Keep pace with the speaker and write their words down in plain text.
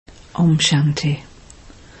Om Shanti.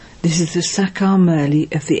 This is the Sakar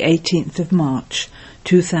Murli of the 18th of March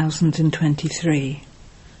 2023.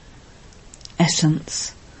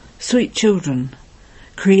 Essence. Sweet children,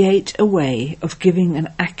 create a way of giving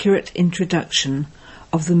an accurate introduction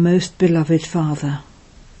of the most beloved Father.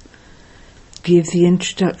 Give the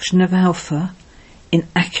introduction of Alpha in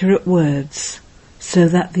accurate words so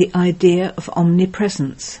that the idea of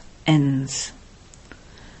omnipresence ends.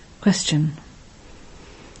 Question.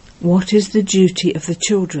 What is the duty of the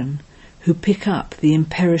children who pick up the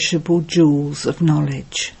imperishable jewels of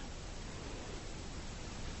knowledge?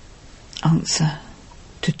 Answer.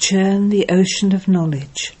 To churn the ocean of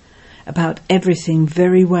knowledge about everything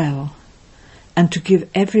very well, and to give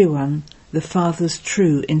everyone the Father's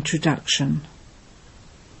true introduction.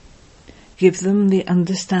 Give them the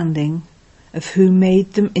understanding of who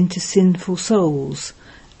made them into sinful souls,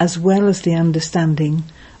 as well as the understanding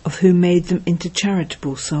of who made them into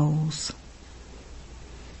charitable souls.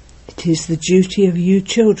 It is the duty of you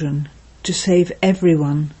children to save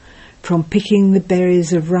everyone from picking the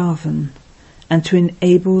berries of Ravan and to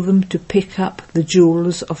enable them to pick up the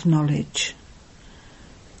jewels of knowledge.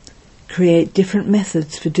 Create different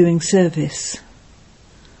methods for doing service.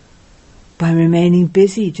 By remaining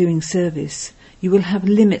busy doing service, you will have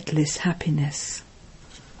limitless happiness.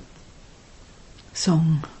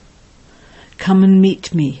 Song. Come and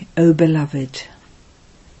meet me, O beloved.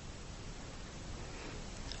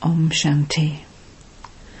 Om Shanti.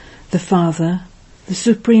 The Father, the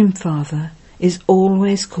Supreme Father, is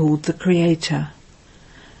always called the Creator.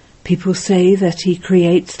 People say that He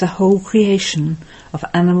creates the whole creation of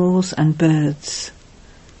animals and birds.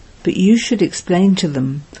 But you should explain to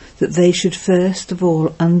them that they should first of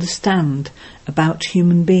all understand about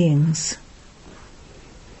human beings.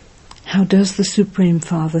 How does the Supreme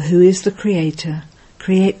Father, who is the Creator,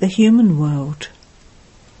 create the human world?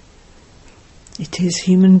 It is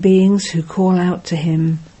human beings who call out to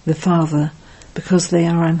Him, the Father, because they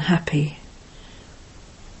are unhappy.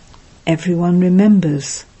 Everyone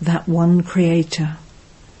remembers that one Creator.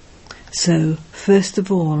 So, first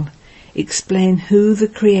of all, explain who the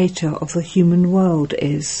Creator of the human world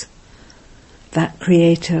is. That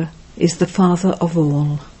Creator is the Father of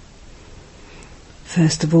all.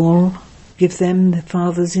 First of all, give them the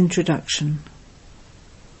Father's introduction.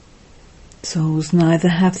 Souls neither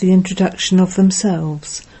have the introduction of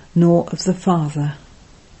themselves nor of the Father.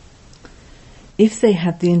 If they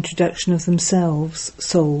had the introduction of themselves,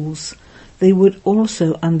 souls, they would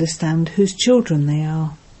also understand whose children they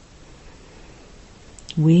are.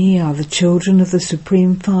 We are the children of the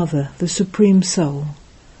Supreme Father, the Supreme Soul.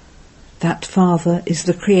 That Father is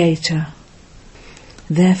the Creator.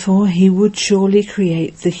 Therefore He would surely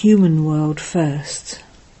create the human world first.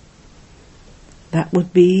 That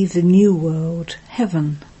would be the new world,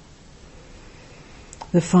 heaven.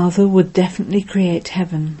 The Father would definitely create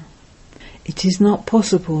heaven. It is not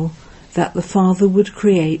possible that the Father would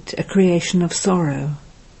create a creation of sorrow.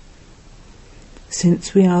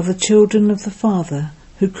 Since we are the children of the Father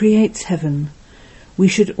who creates heaven, we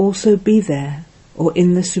should also be there or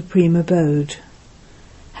in the supreme abode.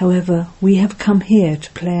 However, we have come here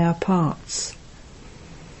to play our parts.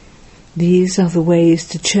 These are the ways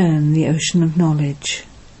to churn the ocean of knowledge.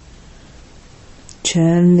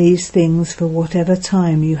 Churn these things for whatever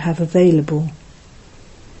time you have available.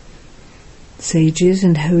 Sages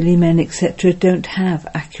and holy men, etc., don't have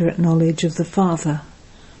accurate knowledge of the Father.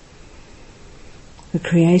 The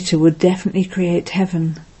Creator would definitely create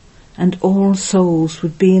heaven, and all souls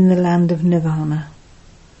would be in the land of Nirvana.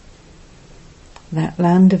 That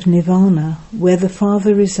land of Nirvana, where the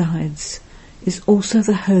Father resides, is also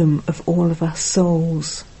the home of all of us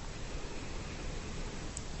souls.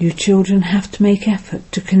 You children have to make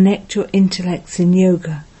effort to connect your intellects in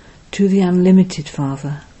yoga to the unlimited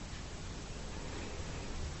Father.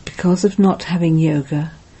 Because of not having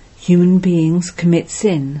yoga, human beings commit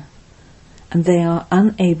sin, and they are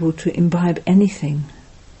unable to imbibe anything.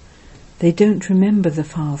 They don't remember the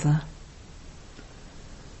Father.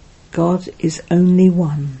 God is only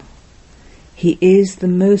one. He is the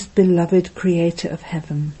most beloved Creator of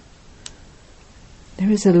heaven. There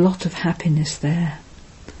is a lot of happiness there.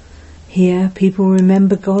 Here people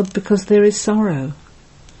remember God because there is sorrow.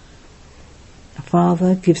 A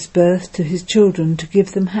father gives birth to his children to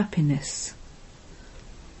give them happiness.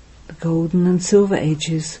 The Golden and Silver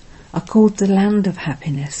Ages are called the land of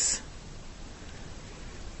happiness.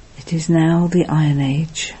 It is now the Iron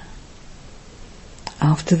Age.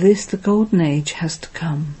 After this, the Golden Age has to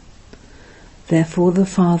come. Therefore the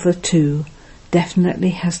Father too definitely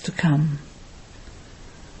has to come.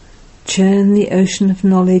 Churn the ocean of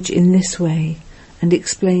knowledge in this way and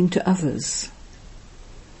explain to others.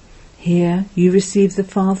 Here you receive the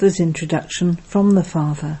Father's introduction from the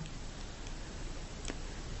Father.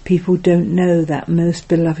 People don't know that most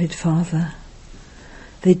beloved Father.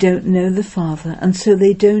 They don't know the Father, and so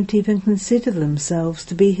they don't even consider themselves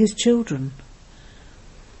to be his children.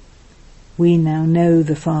 We now know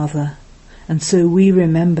the Father, and so we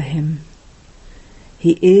remember him.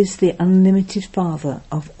 He is the unlimited Father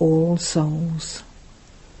of all souls.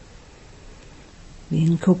 The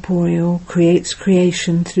incorporeal creates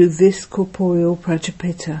creation through this corporeal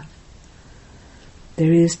Prajapita.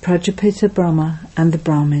 There is Prajapita Brahma and the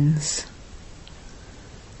Brahmins.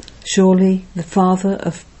 Surely the father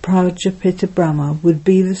of Prajapita Brahma would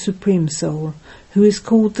be the Supreme Soul, who is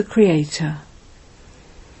called the Creator.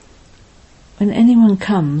 When anyone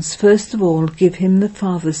comes, first of all give him the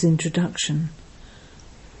Father's introduction.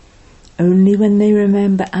 Only when they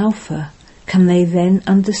remember Alpha can they then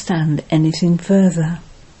understand anything further.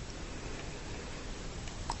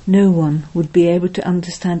 No one would be able to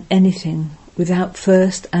understand anything without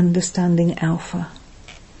first understanding Alpha.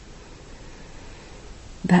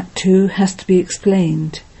 That too has to be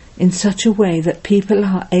explained in such a way that people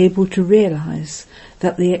are able to realize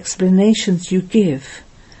that the explanations you give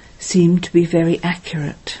seem to be very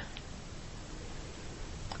accurate.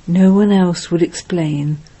 No one else would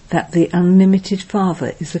explain that the unlimited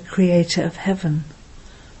Father is the creator of heaven.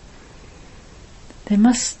 There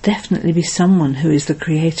must definitely be someone who is the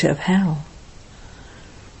creator of hell.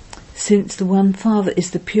 Since the one Father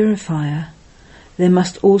is the purifier, there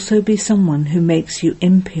must also be someone who makes you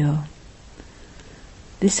impure.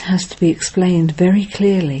 This has to be explained very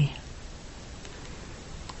clearly.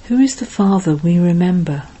 Who is the Father we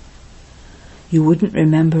remember? You wouldn't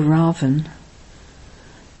remember Ravan.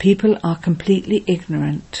 People are completely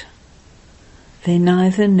ignorant. They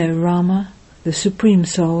neither know Rama, the Supreme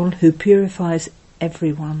Soul who purifies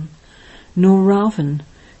everyone, nor Ravan,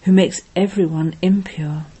 who makes everyone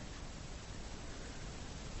impure.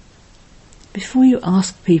 Before you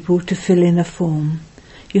ask people to fill in a form,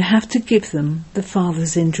 you have to give them the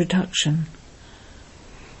Father's introduction.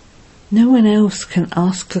 No one else can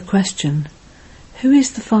ask the question, who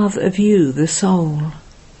is the Father of you, the soul?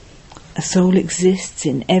 A soul exists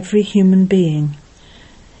in every human being.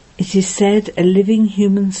 It is said a living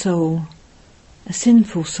human soul, a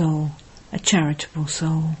sinful soul, a charitable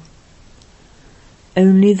soul.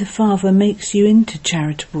 Only the Father makes you into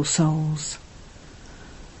charitable souls.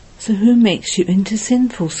 So who makes you into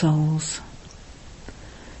sinful souls?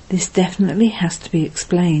 This definitely has to be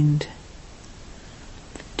explained.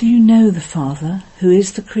 Do you know the Father, who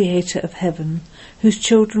is the creator of heaven, whose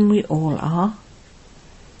children we all are?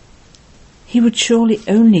 He would surely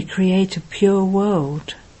only create a pure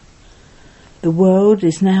world. The world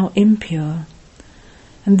is now impure,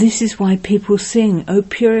 and this is why people sing, "O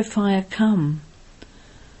purifier, come."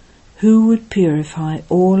 Who would purify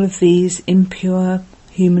all of these impure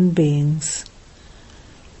human beings?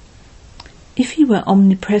 If he were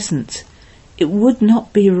omnipresent, it would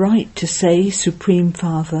not be right to say, "Supreme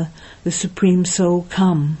Father, the Supreme Soul,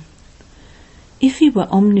 come." If he were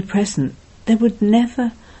omnipresent, there would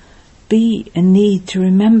never be a need to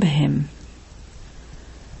remember him.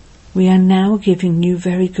 We are now giving you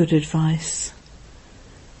very good advice.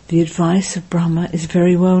 The advice of Brahma is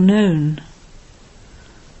very well known.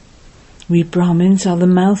 We Brahmins are the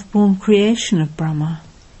mouth-born creation of Brahma.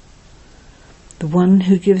 The one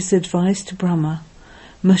who gives advice to Brahma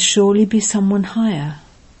must surely be someone higher.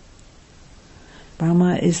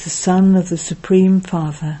 Brahma is the son of the Supreme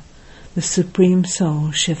Father, the Supreme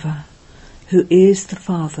Soul, Shiva, who is the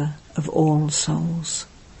Father of all souls.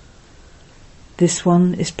 This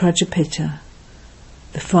one is Prajapita,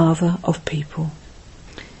 the Father of people.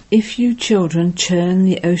 If you children churn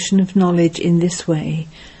the ocean of knowledge in this way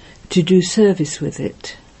to do service with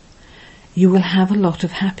it, you will have a lot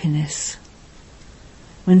of happiness.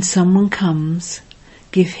 When someone comes,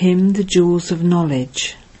 give him the jewels of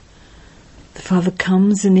knowledge. The Father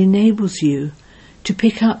comes and enables you to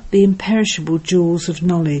pick up the imperishable jewels of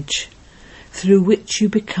knowledge, through which you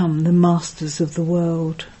become the masters of the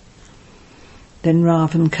world. Then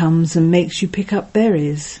Ravan comes and makes you pick up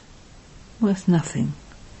berries, worth nothing.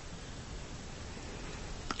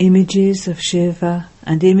 Images of Shiva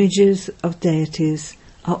and images of deities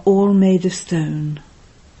are all made of stone.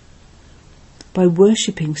 By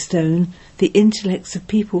worshipping stone, the intellects of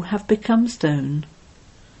people have become stone.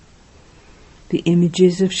 The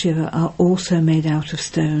images of Shiva are also made out of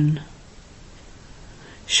stone.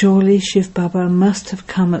 Surely Shiv Baba must have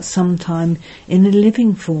come at some time in a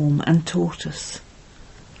living form and taught us.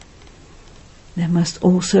 There must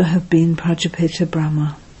also have been Prajapita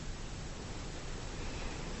Brahma.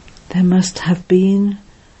 There must have been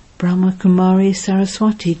Brahma Kumaris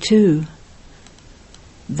Saraswati too.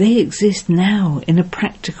 They exist now in a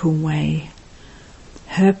practical way.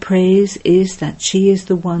 Her praise is that she is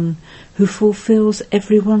the one who fulfills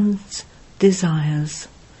everyone's desires.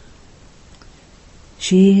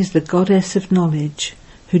 She is the goddess of knowledge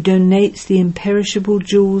who donates the imperishable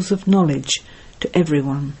jewels of knowledge to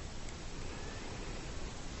everyone.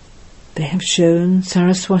 They have shown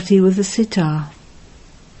Saraswati with a sitar.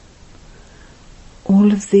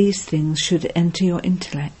 All of these things should enter your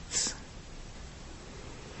intellects.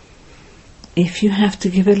 If you have to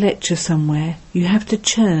give a lecture somewhere, you have to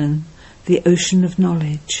churn the ocean of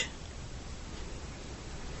knowledge.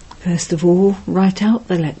 First of all, write out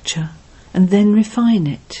the lecture and then refine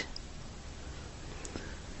it.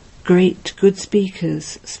 Great, good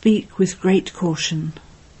speakers speak with great caution.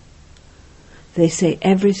 They say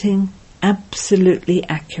everything absolutely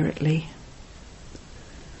accurately.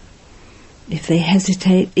 If they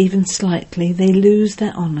hesitate even slightly, they lose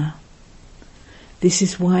their honour. This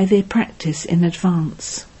is why they practice in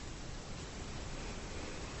advance.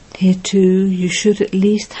 Here too, you should at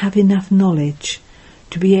least have enough knowledge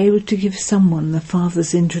to be able to give someone the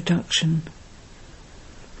Father's introduction.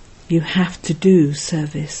 You have to do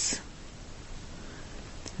service.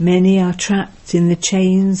 Many are trapped in the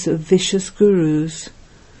chains of vicious gurus.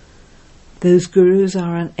 Those gurus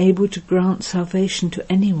are unable to grant salvation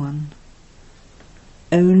to anyone.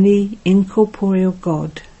 Only incorporeal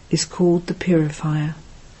God is called the purifier.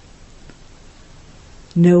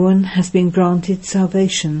 No one has been granted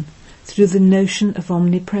salvation through the notion of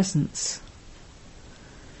omnipresence.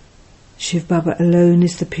 Shiv Baba alone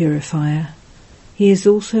is the purifier. He is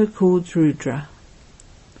also called Rudra.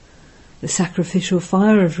 The sacrificial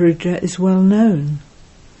fire of Rudra is well known.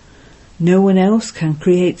 No one else can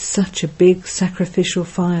create such a big sacrificial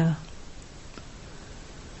fire.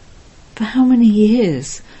 For how many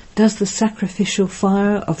years does the sacrificial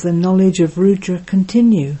fire of the knowledge of Rudra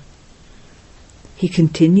continue? He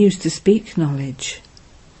continues to speak knowledge.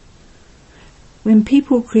 When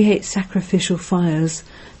people create sacrificial fires,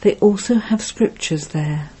 they also have scriptures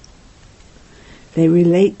there. They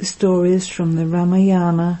relate the stories from the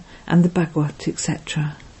Ramayana and the Bhagavad,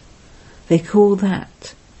 etc. They call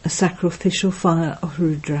that a sacrificial fire of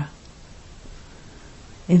Rudra.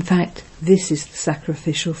 In fact, this is the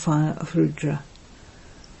sacrificial fire of Rudra.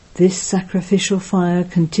 This sacrificial fire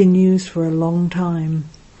continues for a long time.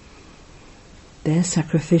 Their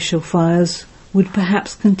sacrificial fires would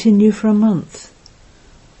perhaps continue for a month.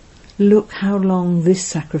 Look how long this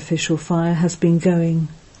sacrificial fire has been going.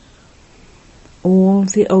 All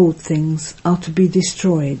the old things are to be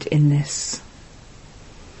destroyed in this.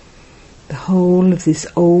 The whole of this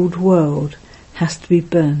old world has to be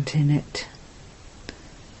burnt in it.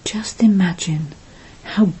 Just imagine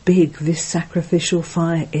how big this sacrificial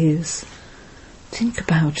fire is. Think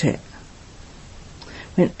about it.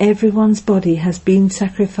 When everyone's body has been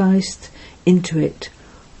sacrificed into it,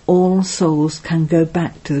 all souls can go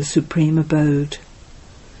back to the supreme abode.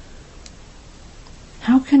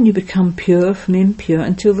 How can you become pure from impure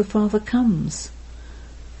until the Father comes?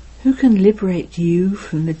 Who can liberate you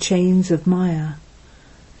from the chains of Maya?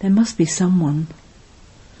 There must be someone.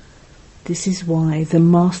 This is why the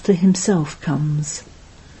Master himself comes.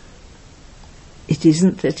 It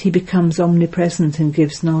isn't that he becomes omnipresent and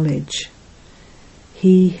gives knowledge.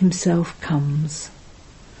 He himself comes.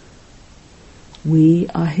 We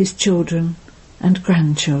are his children and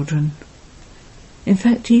grandchildren. In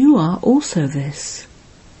fact, you are also this.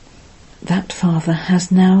 That Father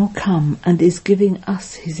has now come and is giving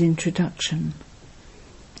us his introduction.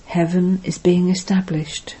 Heaven is being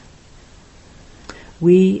established.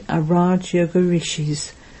 We are Raj Yoga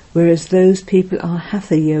Rishis, whereas those people are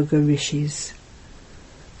Hatha Yoga Rishis.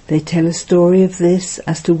 They tell a story of this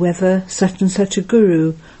as to whether such and such a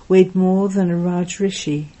guru weighed more than a Raj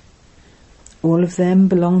Rishi. All of them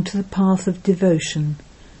belong to the path of devotion,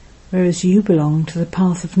 whereas you belong to the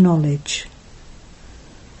path of knowledge.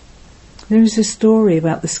 There is a story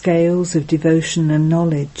about the scales of devotion and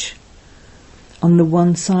knowledge. On the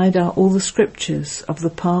one side are all the scriptures of the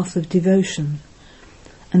path of devotion,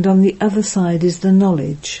 and on the other side is the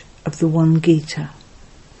knowledge of the one Gita.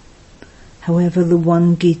 However, the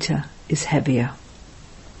one Gita is heavier.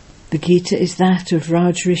 The Gita is that of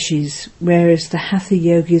Raj Rishis, whereas the Hatha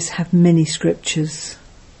Yogis have many scriptures.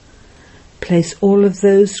 Place all of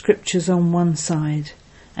those scriptures on one side,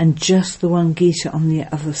 and just the one Gita on the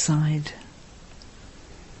other side.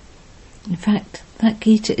 In fact, that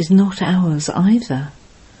Gita is not ours either.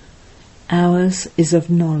 Ours is of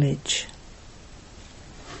knowledge.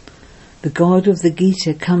 The God of the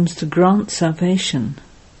Gita comes to grant salvation.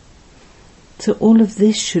 So all of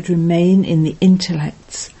this should remain in the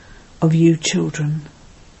intellects of you children.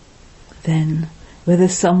 Then, whether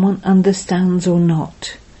someone understands or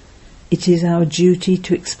not, it is our duty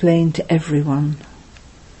to explain to everyone.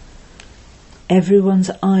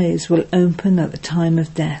 Everyone's eyes will open at the time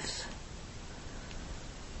of death.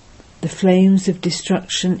 The flames of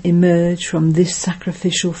destruction emerge from this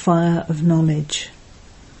sacrificial fire of knowledge.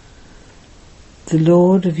 The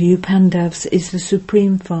Lord of you Pandavas is the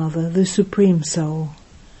Supreme Father, the Supreme Soul.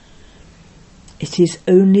 It is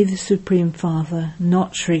only the Supreme Father,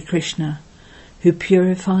 not Sri Krishna, who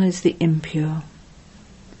purifies the impure.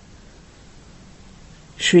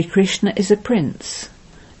 Sri Krishna is a prince.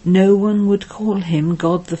 No one would call him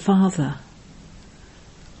God the Father.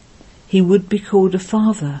 He would be called a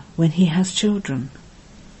father when he has children.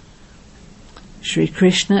 Sri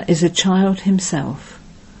Krishna is a child himself,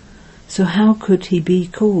 so how could he be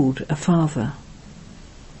called a father?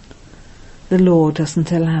 The law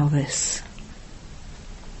doesn't allow this.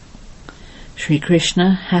 Sri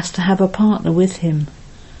Krishna has to have a partner with him.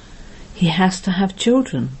 He has to have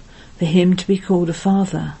children for him to be called a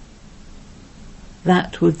father.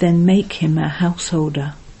 That would then make him a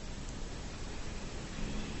householder.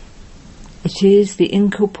 It is the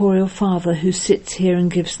incorporeal Father who sits here and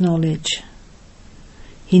gives knowledge.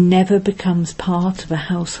 He never becomes part of a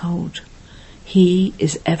household. He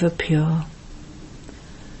is ever pure.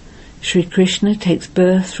 Sri Krishna takes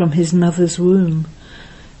birth from his mother's womb,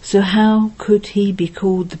 so how could he be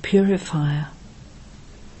called the purifier?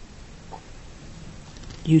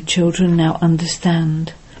 You children now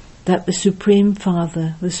understand that the Supreme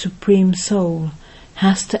Father, the Supreme Soul,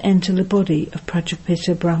 has to enter the body of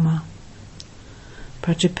Prajapita Brahma.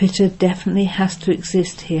 Prajapita definitely has to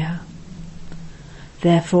exist here.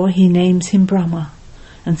 Therefore he names him Brahma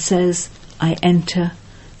and says, I enter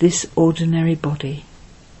this ordinary body.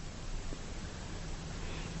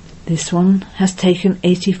 This one has taken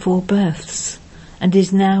 84 births and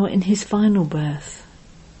is now in his final birth.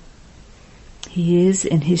 He is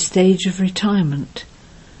in his stage of retirement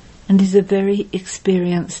and is a very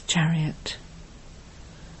experienced chariot.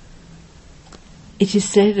 It is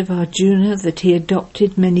said of Arjuna that he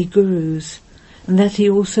adopted many gurus and that he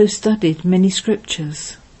also studied many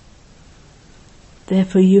scriptures.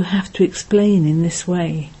 Therefore you have to explain in this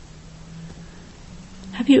way.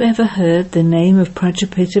 Have you ever heard the name of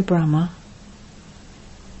Prajapita Brahma?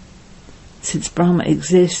 Since Brahma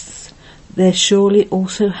exists, there surely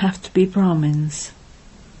also have to be Brahmins.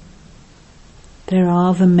 There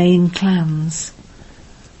are the main clans.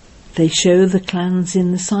 They show the clans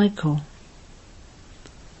in the cycle.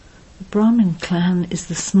 The Brahmin clan is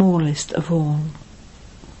the smallest of all.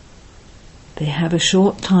 They have a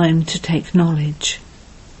short time to take knowledge.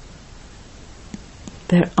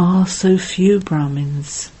 There are so few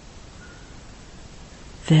Brahmins.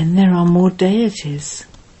 Then there are more deities.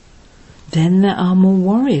 Then there are more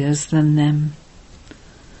warriors than them.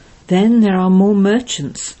 Then there are more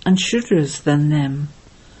merchants and Shudras than them.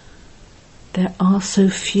 There are so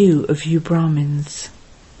few of you Brahmins.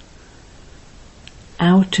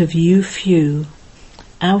 Out of you few,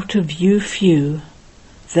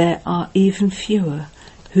 there are even fewer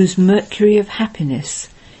whose mercury of happiness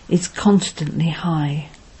is constantly high.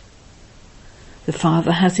 The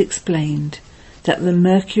Father has explained that the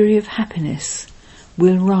mercury of happiness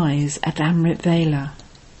will rise at Amrit Vela.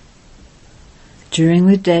 During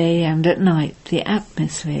the day and at night the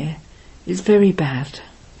atmosphere is very bad.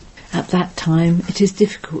 At that time it is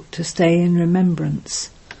difficult to stay in remembrance.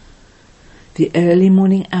 The early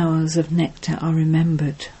morning hours of nectar are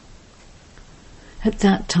remembered. At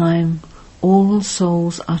that time all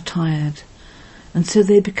souls are tired, and so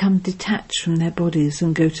they become detached from their bodies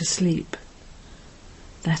and go to sleep.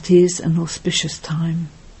 That is an auspicious time.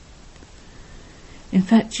 In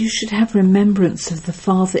fact, you should have remembrance of the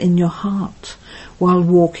Father in your heart while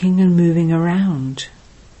walking and moving around.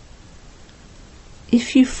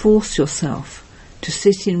 If you force yourself to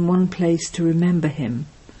sit in one place to remember him,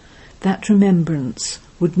 that remembrance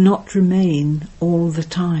would not remain all the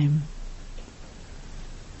time.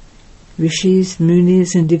 Rishis,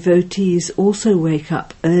 Munis and devotees also wake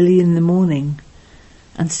up early in the morning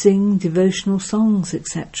and sing devotional songs,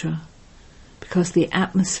 etc., because the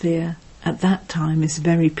atmosphere at that time is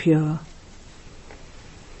very pure.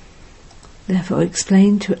 Therefore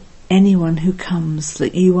explain to anyone who comes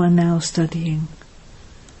that you are now studying.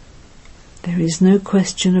 There is no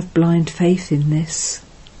question of blind faith in this.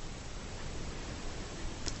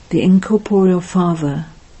 The incorporeal Father,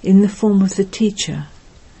 in the form of the teacher,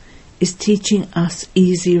 is teaching us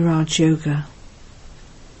easy Raj Yoga.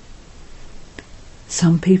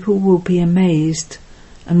 Some people will be amazed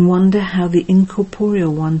and wonder how the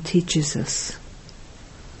incorporeal one teaches us.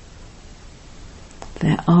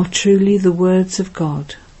 There are truly the words of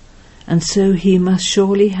God, and so he must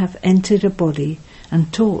surely have entered a body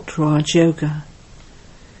and taught Raj Yoga.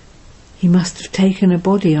 He must have taken a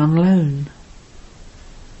body on loan.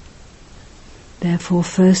 Therefore,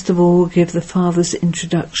 first of all, give the Father's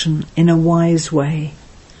introduction in a wise way.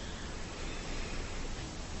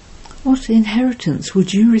 What inheritance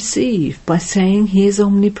would you receive by saying he is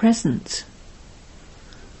omnipresent?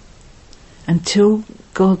 Until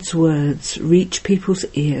God's words reach people's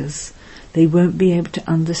ears, they won't be able to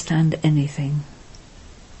understand anything.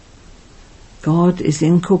 God is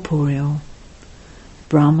incorporeal.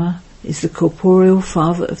 Brahma is the corporeal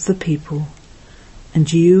father of the people,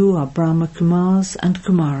 and you are Brahma Kumaris and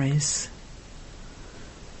Kumaris.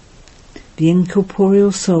 The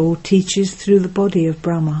incorporeal soul teaches through the body of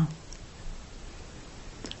Brahma.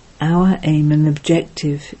 Our aim and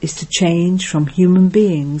objective is to change from human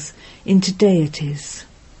beings into deities.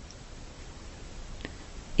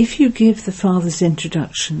 If you give the Father's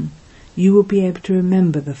introduction, you will be able to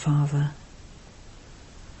remember the Father.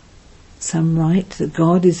 Some write that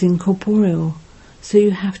God is incorporeal, so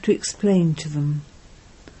you have to explain to them.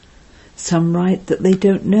 Some write that they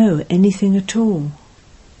don't know anything at all.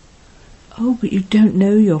 Oh, but you don't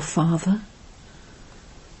know your Father?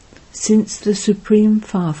 Since the Supreme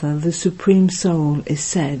Father, the Supreme Soul, is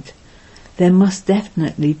said, there must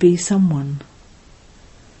definitely be someone.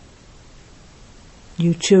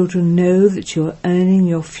 You children know that you are earning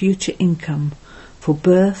your future income for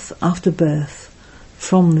birth after birth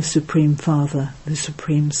from the Supreme Father, the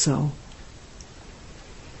Supreme Soul.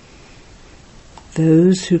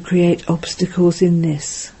 Those who create obstacles in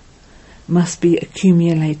this must be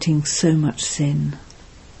accumulating so much sin.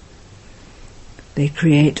 They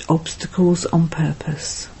create obstacles on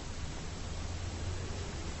purpose.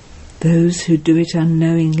 Those who do it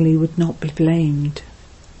unknowingly would not be blamed.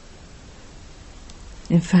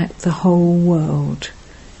 In fact, the whole world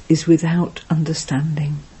is without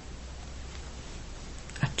understanding.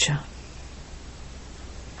 Acha.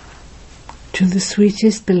 To the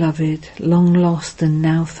sweetest beloved, long lost and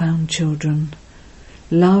now found children,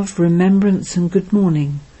 love, remembrance and good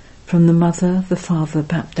morning from the Mother, the Father,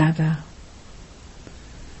 Bapdada.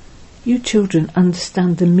 You children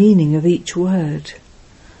understand the meaning of each word.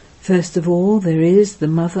 First of all, there is the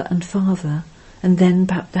Mother and Father, and then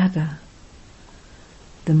Bapdada.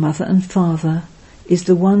 The Mother and Father is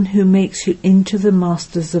the one who makes you into the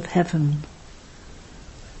Masters of Heaven.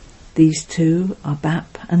 These two are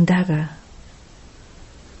Bap and Dada.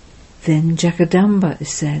 Then Jagadamba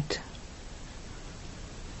is said.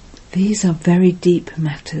 These are very deep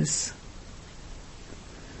matters.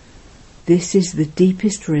 This is the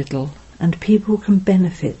deepest riddle, and people can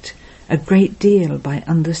benefit a great deal by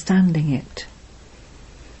understanding it.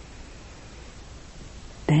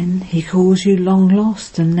 Then he calls you long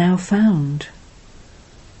lost and now found.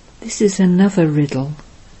 This is another riddle.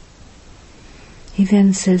 He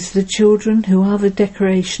then says the children who are the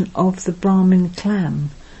decoration of the Brahmin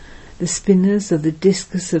clan, the spinners of the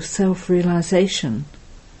discus of self-realization.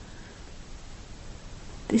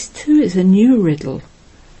 This too is a new riddle.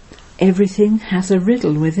 Everything has a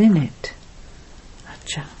riddle within it.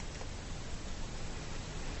 Acha.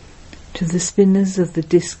 To the spinners of the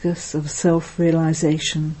discus of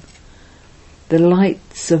self-realization, the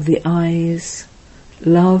lights of the eyes,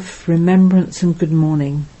 love, remembrance and good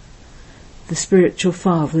morning, the spiritual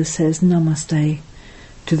father says namaste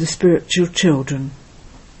to the spiritual children.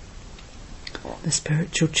 The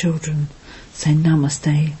spiritual children say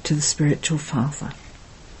namaste to the spiritual father.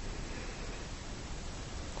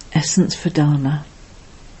 Essence for Dana.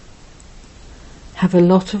 Have a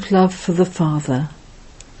lot of love for the Father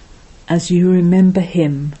as you remember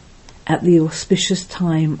him at the auspicious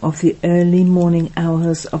time of the early morning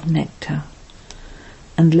hours of nectar,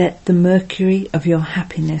 and let the mercury of your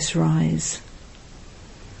happiness rise.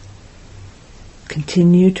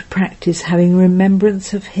 Continue to practice having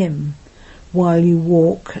remembrance of him while you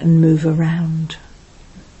walk and move around.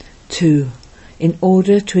 2. In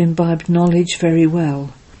order to imbibe knowledge very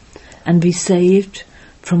well and be saved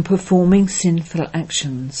from performing sinful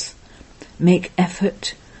actions, make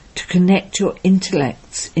effort to connect your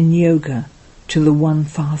intellects in yoga to the One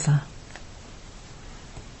Father.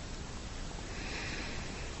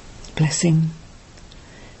 Blessing.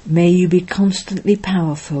 May you be constantly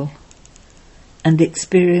powerful and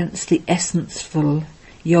experience the essence-full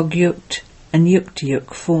Yogyukt and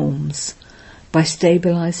Yuktiyuk forms by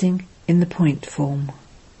stabilizing in the point form.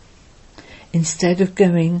 Instead of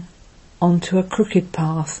going onto a crooked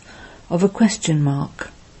path of a question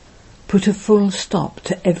mark, Put a full stop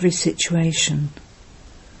to every situation.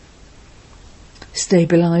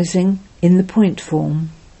 Stabilizing in the point form,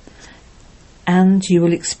 and you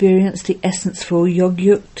will experience the essence-full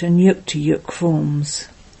Yog-Yukt and Yukta-Yuk forms.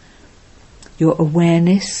 Your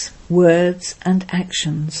awareness, words and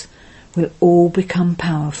actions will all become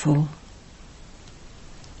powerful.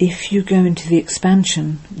 If you go into the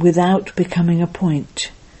expansion without becoming a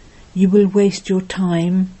point, you will waste your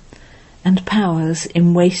time and powers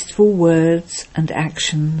in wasteful words and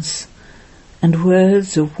actions, and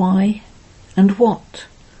words of why and what,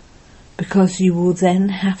 because you will then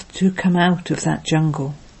have to come out of that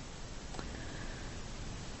jungle.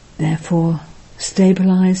 Therefore,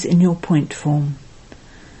 stabilize in your point form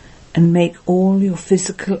and make all your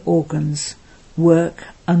physical organs work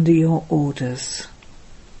under your orders.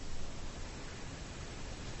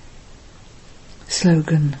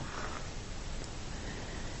 Slogan: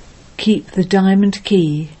 keep the diamond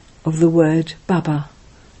key of the word Baba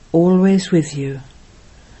always with you,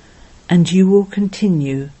 and you will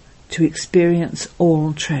continue to experience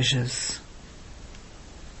all treasures.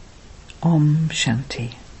 Om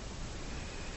Shanti.